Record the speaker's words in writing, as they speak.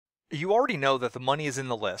You already know that the money is in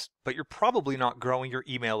the list, but you're probably not growing your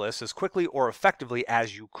email list as quickly or effectively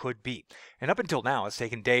as you could be. And up until now, it's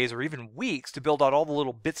taken days or even weeks to build out all the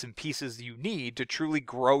little bits and pieces you need to truly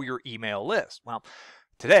grow your email list. Well,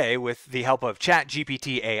 today, with the help of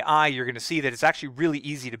ChatGPT AI, you're going to see that it's actually really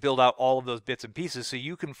easy to build out all of those bits and pieces so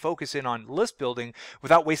you can focus in on list building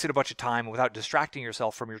without wasting a bunch of time and without distracting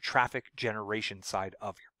yourself from your traffic generation side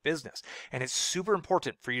of your business. And it's super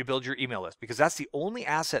important for you to build your email list because that's the only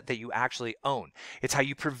asset that you actually own. It's how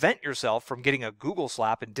you prevent yourself from getting a Google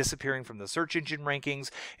slap and disappearing from the search engine rankings.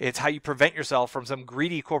 It's how you prevent yourself from some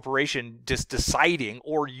greedy corporation just deciding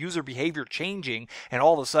or user behavior changing and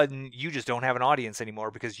all of a sudden you just don't have an audience anymore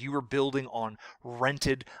because you were building on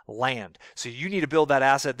rented land. So you need to build that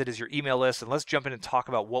asset that is your email list, and let's jump in and talk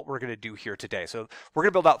about what we're going to do here today. So we're going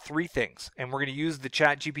to build out three things, and we're going to use the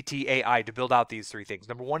ChatGPT AI to build out these three things.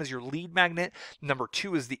 Number one is your lead magnet, number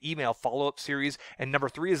two is the email follow-up series, and number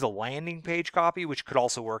three is the landing page copy, which could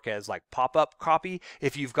also work as like pop-up copy.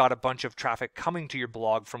 If you've got a bunch of traffic coming to your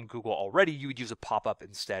blog from Google already, you would use a pop-up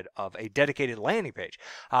instead of a dedicated landing page.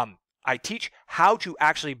 I teach how to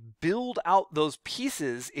actually build out those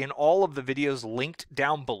pieces in all of the videos linked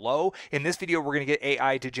down below. In this video, we're going to get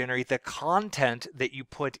AI to generate the content that you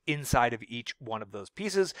put inside of each one of those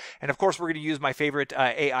pieces. And of course, we're going to use my favorite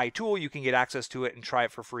AI tool. You can get access to it and try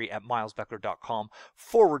it for free at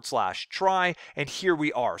milesbeckler.com/try. And here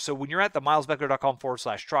we are. So when you're at the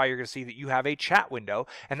milesbeckler.com/try, you're going to see that you have a chat window.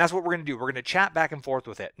 And that's what we're going to do. We're going to chat back and forth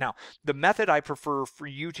with it. Now, the method I prefer for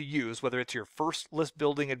you to use, whether it's your first list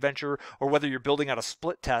building adventure or whether you're building out a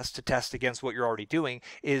split test to test against what you're already doing,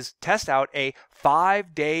 is test out a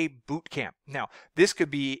 5-day boot camp. Now, this could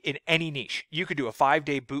be in any niche. You could do a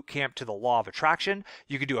 5-day boot camp to the law of attraction.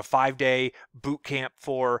 You could do a 5-day boot camp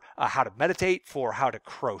for how to meditate, for how to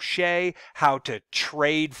crochet, how to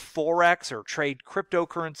trade Forex or trade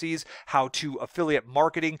cryptocurrencies, how to affiliate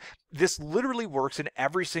marketing. This literally works in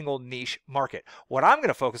every single niche market. What I'm going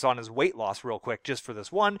to focus on is weight loss real quick just for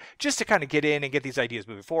this one, just to kind of get in and get these ideas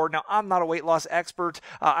moving forward. Now, I'm not a weight loss expert.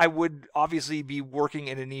 I would obviously be working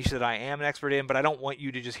in a niche that I am an expert in, but I don't want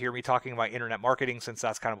you to just hear me talking about internet marketing since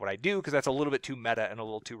that's kind of what I do, because that's a little bit too meta and a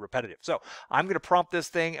little too repetitive. So I'm going to prompt this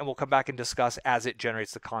thing and we'll come back and discuss as it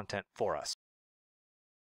generates the content for us.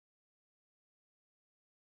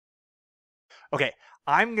 Okay,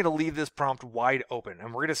 I'm going to leave this prompt wide open,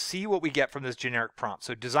 and we're going to see what we get from this generic prompt.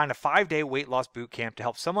 So design a 5-day weight loss boot camp to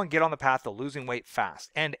help someone get on the path to losing weight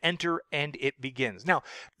fast, and enter, and it begins. Now,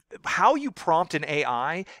 how you prompt an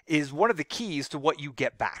AI is one of the keys to what you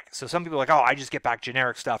get back. So some people are like, oh, I just get back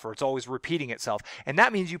generic stuff, or it's always repeating itself. And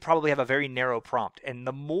that means you probably have a very narrow prompt. And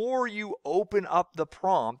the more you open up the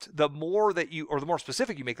prompt, the more that you, or the more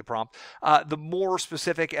specific you make the prompt, the more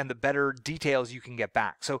specific and the better details you can get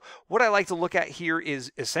back. So what I like to look at here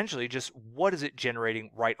is essentially just what is it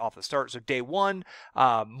generating right off the start. So day one,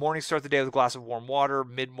 morning, start the day with a glass of warm water,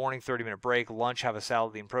 mid-morning, 30-minute break, lunch, have a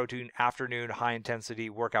salad, lean protein, afternoon, high intensity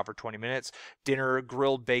workout for 20 minutes, dinner,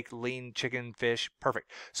 grilled, baked, lean chicken, fish. Perfect.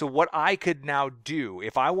 So what I could now do,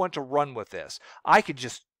 if I want to run with this, I could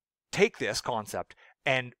just take this concept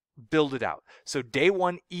and build it out. So day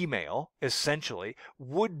one email essentially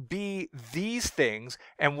would be these things.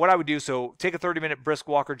 And what I would do, so take a 30-minute brisk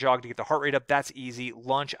walk or jog to get the heart rate up. That's easy.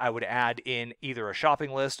 Lunch, I would add in either a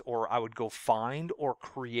shopping list, or I would go find or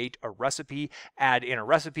create a recipe, add in a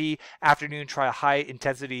recipe. Afternoon, try a high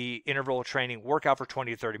intensity interval training workout for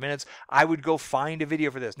 20 to 30 minutes. I would go find a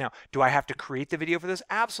video for this. Now, do I have to create the video for this?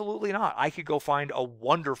 Absolutely not. I could go find a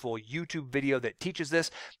wonderful YouTube video that teaches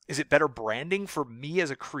this. Is it better branding for me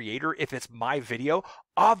as a creator if it's my video?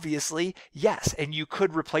 Obviously, yes. And you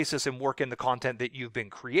could replace this and work in the content that you've been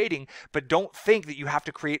creating, but don't think that you have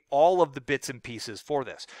to create all of the bits and pieces for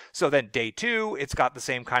this. So then day two, it's got the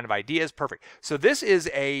same kind of ideas. Perfect. So this is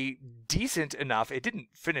a decent enough, it didn't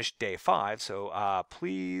finish day 5. So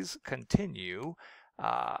please continue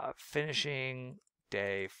finishing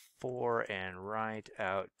day 4 and write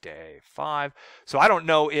out day 5. So I don't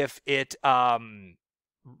know if it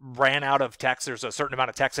ran out of text. There's a certain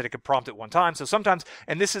amount of text that it could prompt at one time. So sometimes,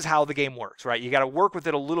 and this is how the game works, right? You got to work with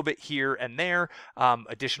it a little bit here and there.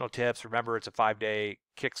 Additional tips. Remember, it's a 5-day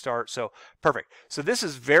kickstart. So perfect. So this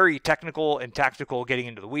is very technical and tactical, getting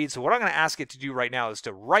into the weeds. So what I'm going to ask it to do right now is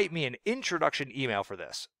to write me an introduction email for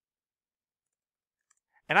this.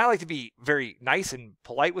 And I like to be very nice and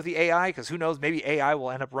polite with the AI, because who knows, maybe AI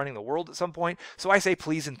will end up running the world at some point. So I say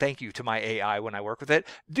please and thank you to my AI when I work with it.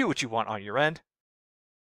 Do what you want on your end.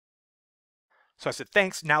 So I said,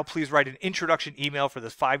 thanks. Now please write an introduction email for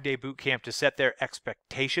this 5-day boot camp to set their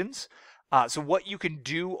expectations. So what you can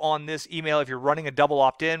do on this email, if you're running a double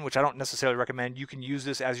opt-in, which I don't necessarily recommend, you can use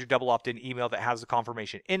this as your double opt-in email that has the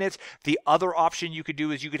confirmation in it. The other option you could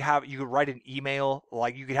do is you could write an email,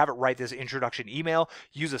 like you could have it write this introduction email,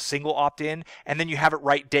 use a single opt-in, and then you have it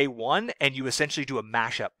write day one, and you essentially do a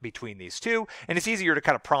mashup between these two. And it's easier to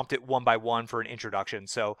kind of prompt it one by one for an introduction.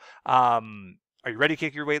 So are you ready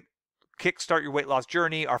to kickstart your weight loss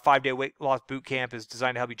journey? Our 5-day weight loss boot camp is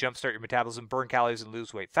designed to help you jumpstart your metabolism, burn calories, and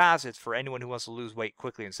lose weight fast. It's for anyone who wants to lose weight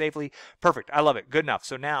quickly and safely. Perfect. I love it. Good enough.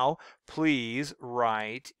 So now please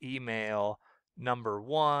write email number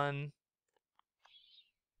 1.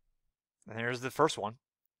 And there's the first one.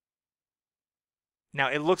 Now,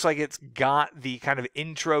 it looks like it's got the kind of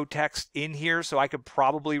intro text in here, so I could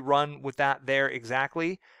probably run with that there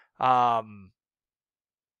exactly. I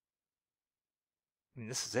mean,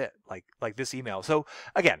 this is it, like this email. So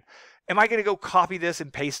again, am I going to go copy this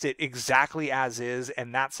and paste it exactly as is,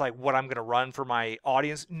 and that's like what I'm going to run for my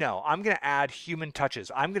audience? No, I'm going to add human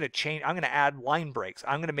touches. I'm going to add line breaks.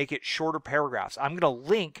 I'm going to make it shorter paragraphs. I'm going to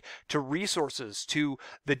link to resources, to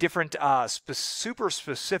the different super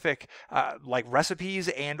specific like recipes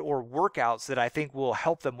and or workouts that I think will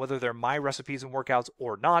help them, whether they're my recipes and workouts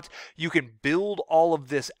or not. You can build all of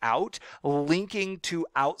this out, linking to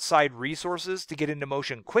outside resources to get into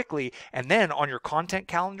motion quickly, and then on your content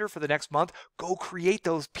calendar for the next month, go create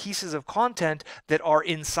those pieces of content that are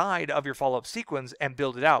inside of your follow-up sequence and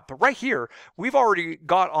build it out. But right here, we've already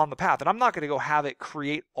got on the path, and I'm not going to go have it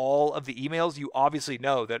create all of the emails. You obviously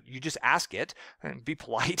know that you just ask it, and be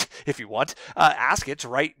polite if you want, ask it to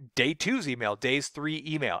write day 2's email, days 3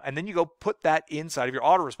 email, and then you go put that inside of your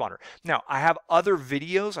autoresponder. Now, I have other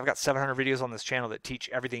videos. I've got 700 videos on this channel that teach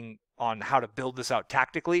everything on how to build this out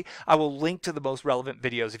tactically. I will link to the most relevant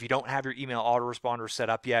videos if you don't have your email autoresponder set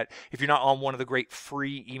up yet. If you're not on one of the great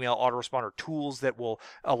free email autoresponder tools that will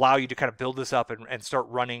allow you to kind of build this up and start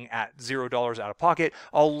running at $0 out of pocket,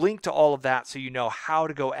 I'll link to all of that so you know how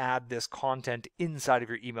to go add this content inside of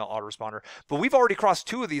your email autoresponder. But we've already crossed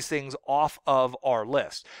 2 of these things off of our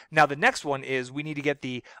list. Now the next one is we need to get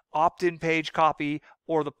the opt-in page copy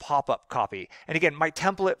or the pop-up copy. And again, my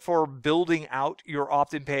template for building out your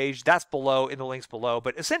opt-in page, that's below in the links below.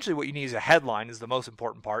 But essentially what you need is a headline is the most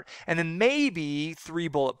important part. And then maybe 3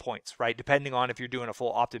 bullet points, right? Depending on if you're doing a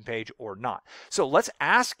full opt-in page or not. So let's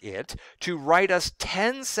ask it to write us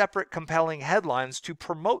 10 separate compelling headlines to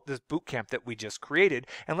promote this bootcamp that we just created.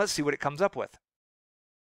 And let's see what it comes up with.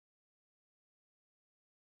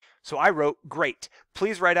 So I wrote, great,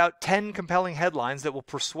 please write out 10 compelling headlines that will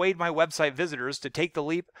persuade my website visitors to take the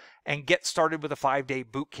leap and get started with a 5-day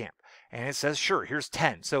boot camp. And it says, sure, here's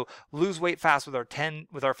 10. So lose weight fast with our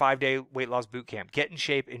 5-day weight loss boot camp. Get in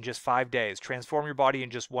shape in just 5 days. Transform your body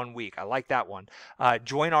in just 1 week. I like that one.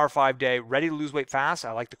 Join our 5-day ready to lose weight fast.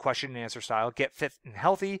 I like the question and answer style. Get fit and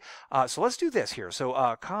healthy. So let's do this here.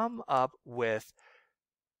 So come up with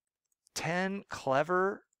 10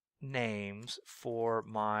 clever names for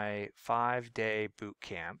my 5-day boot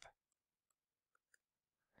camp.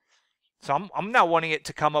 So I'm now wanting it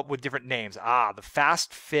to come up with different names. The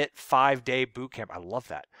Fast Fit 5-day boot camp. I love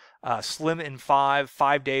that. Slim in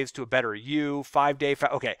 5 days to a better you, 5-day.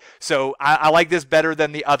 Okay, so I like this better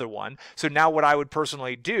than the other one. So now what I would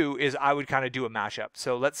personally do is I would kind of do a mashup.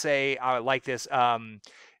 So let's say I like this.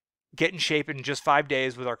 Get in shape in just 5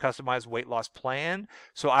 days with our customized weight loss plan.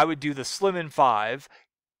 So I would do the Slim in 5.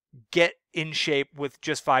 Get in shape with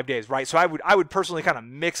just 5 days, right? So I would personally kind of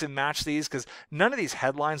mix and match these, because none of these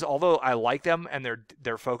headlines, although I like them and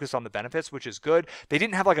they're focused on the benefits, which is good, they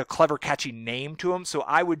didn't have like a clever catchy name to them. So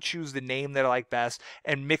I would choose the name that I like best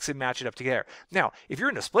and mix and match it up together. Now, if you're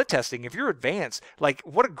into split testing, if you're advanced, like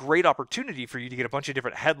what a great opportunity for you to get a bunch of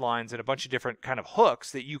different headlines and a bunch of different kind of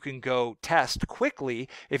hooks that you can go test quickly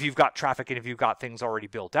if you've got traffic and if you've got things already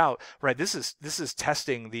built out, right? This is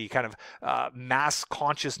testing the kind of mass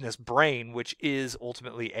consciousness brain, which is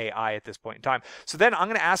ultimately AI at this point in time. So then I'm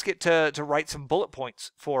going to ask it to write some bullet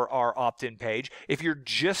points for our opt-in page. If you're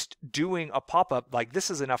just doing a pop-up, like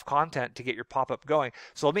this is enough content to get your pop-up going.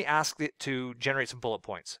 So let me ask it to generate some bullet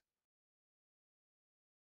points.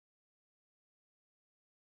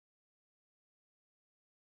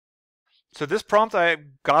 So this prompt I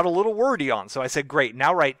got a little wordy on. So I said, great,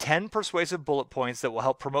 now write 10 persuasive bullet points that will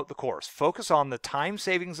help promote the course. Focus on the time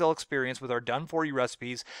savings they'll experience with our done-for-you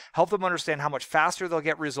recipes. Help them understand how much faster they'll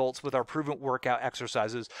get results with our proven workout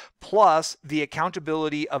exercises, plus the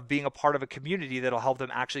accountability of being a part of a community that'll help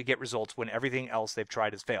them actually get results when everything else they've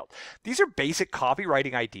tried has failed. These are basic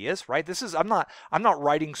copywriting ideas, right? I'm not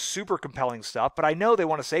writing super compelling stuff, but I know they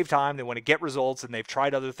want to save time, they want to get results, and they've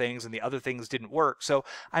tried other things and the other things didn't work. So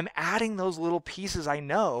I'm adding those little pieces I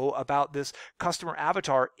know about this customer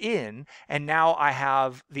avatar in, and now I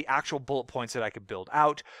have the actual bullet points that I could build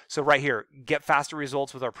out. So right here, get faster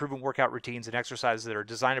results with our proven workout routines and exercises that are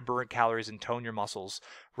designed to burn calories and tone your muscles,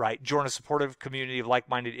 right? Join a supportive community of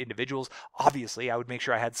like-minded individuals. Obviously, I would make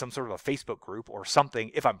sure I had some sort of a Facebook group or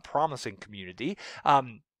something if I'm promising community.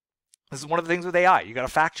 This is one of the things with AI. You got to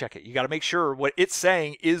fact check it. You got to make sure what it's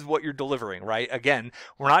saying is what you're delivering, right? Again,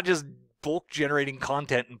 we're not just bulk generating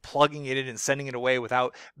content and plugging it in and sending it away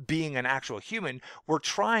without being an actual human. We're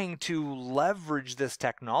trying to leverage this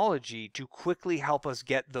technology to quickly help us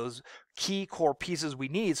get those key core pieces we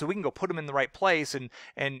need so we can go put them in the right place and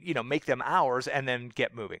you know, make them ours and then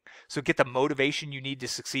get moving. So get the motivation you need to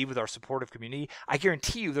succeed with our supportive community. I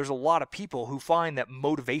guarantee you there's a lot of people who find that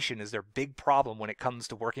motivation is their big problem when it comes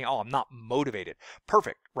to working. Oh, I'm not motivated.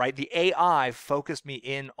 Perfect, right? The AI focused me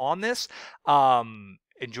in on this.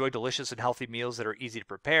 Enjoy delicious and healthy meals that are easy to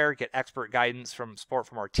prepare. Get expert guidance from support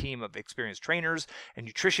from our team of experienced trainers and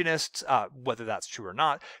nutritionists, whether that's true or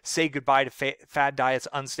not. Say goodbye to fad diets,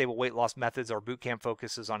 unstable weight loss methods. Our bootcamp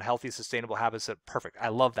focuses on healthy, sustainable habits. Perfect. I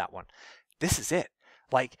love that one. This is it.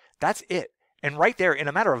 Like, that's it. And right there, in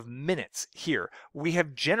a matter of minutes here, we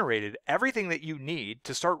have generated everything that you need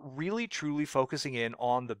to start really, truly focusing in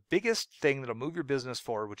on the biggest thing that'll move your business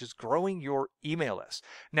forward, which is growing your email list.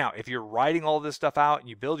 Now, if you're writing all this stuff out and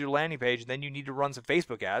you build your landing page and then you need to run some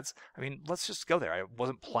Facebook ads, I mean, let's just go there. I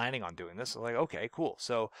wasn't planning on doing this. So like, okay, cool.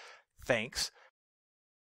 So thanks.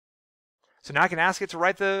 So now I can ask it to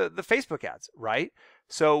write the Facebook ads, right?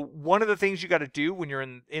 So one of the things you got to do when you're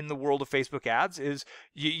in the world of Facebook ads is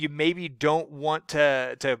you maybe don't want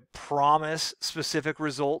to promise specific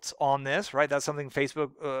results on this, right? That's something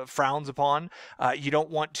Facebook frowns upon. You don't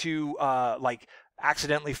want to like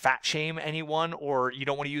accidentally fat shame anyone, or you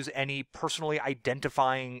don't want to use any personally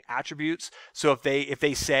identifying attributes. So if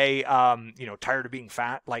they say you know, tired of being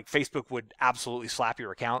fat, like Facebook would absolutely slap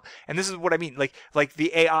your account. And this is what I mean, like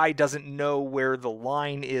the AI doesn't know where the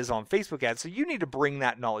line is on Facebook ads, so you need to bring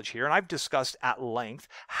that knowledge here. And I've discussed at length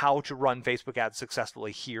how to run Facebook ads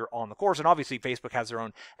successfully here on the course. And obviously Facebook has their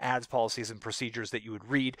own ads policies and procedures that you would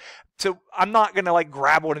read. So I'm not going to like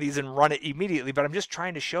grab one of these and run it immediately, but I'm just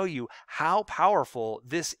trying to show you how powerful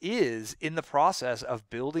this is in the process of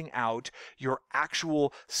building out your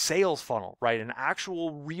actual sales funnel, right? An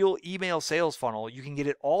actual real email sales funnel. You can get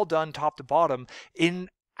it all done top to bottom in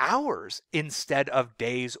hours instead of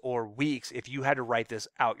days or weeks if you had to write this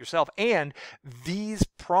out yourself. And these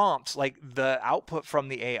prompts, like the output from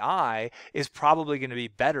the AI, is probably going to be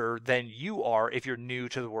better than you are if you're new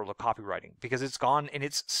to the world of copywriting, because it's gone and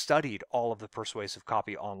it's studied all of the persuasive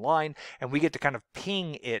copy online, and we get to kind of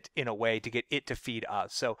ping it in a way to get it to feed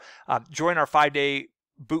us. So join our 5-day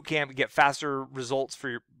bootcamp, get faster results for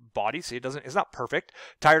your body. See, it's not perfect.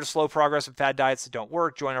 Tired of slow progress and fad diets that don't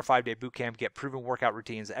work? Join our 5-day bootcamp, get proven workout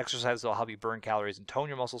routines, exercises that will help you burn calories and tone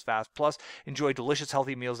your muscles fast. Plus, enjoy delicious,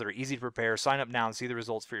 healthy meals that are easy to prepare. Sign up now and see the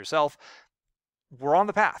results for yourself. We're on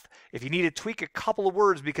the path. If you need to tweak a couple of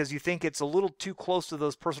words because you think it's a little too close to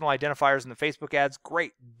those personal identifiers in the Facebook ads,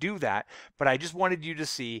 great, do that. But I just wanted you to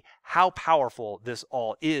see how powerful this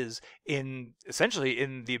all is in essentially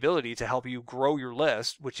in the ability to help you grow your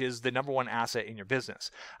list, which is the #1 asset in your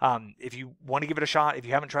business. If you want to give it a shot, if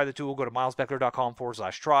you haven't tried the tool, go to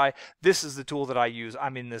milesbeckler.com/try. This is the tool that I use.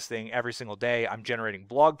 I'm in this thing every single day. I'm generating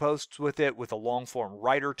blog posts with it, with a long form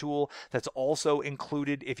writer tool that's also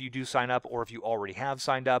included if you do sign up, or if you already have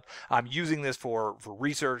signed up. I'm using this for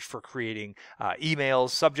research, for creating emails,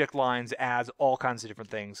 subject lines, ads, all kinds of different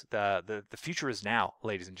things. The future is now,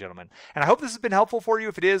 ladies and gentlemen. And I hope this has been helpful for you.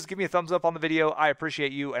 If it is, give me a thumbs up on the video. I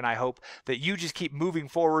appreciate you, and I hope that you just keep moving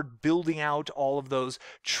forward, building out all of those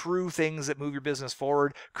true things that move your business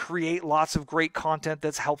forward. Create lots of great content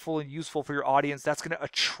that's helpful and useful for your audience. That's going to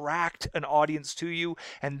attract an audience to you,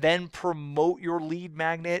 and then promote your lead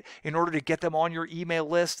magnet in order to get them on your email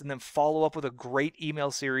list, and then follow up with a great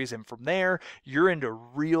email series. And from there, you're into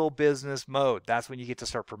real business mode. That's when you get to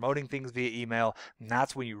start promoting things via email, and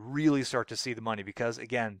that's when you really start to see the money, because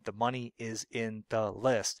again, the money is in the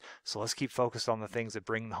list. So let's keep focused on the things that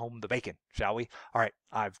bring home the bacon, shall we? All right,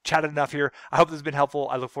 I've chatted enough here. I hope this has been helpful.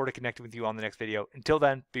 I look forward to connecting with you on the next video. Until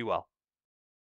then, be well.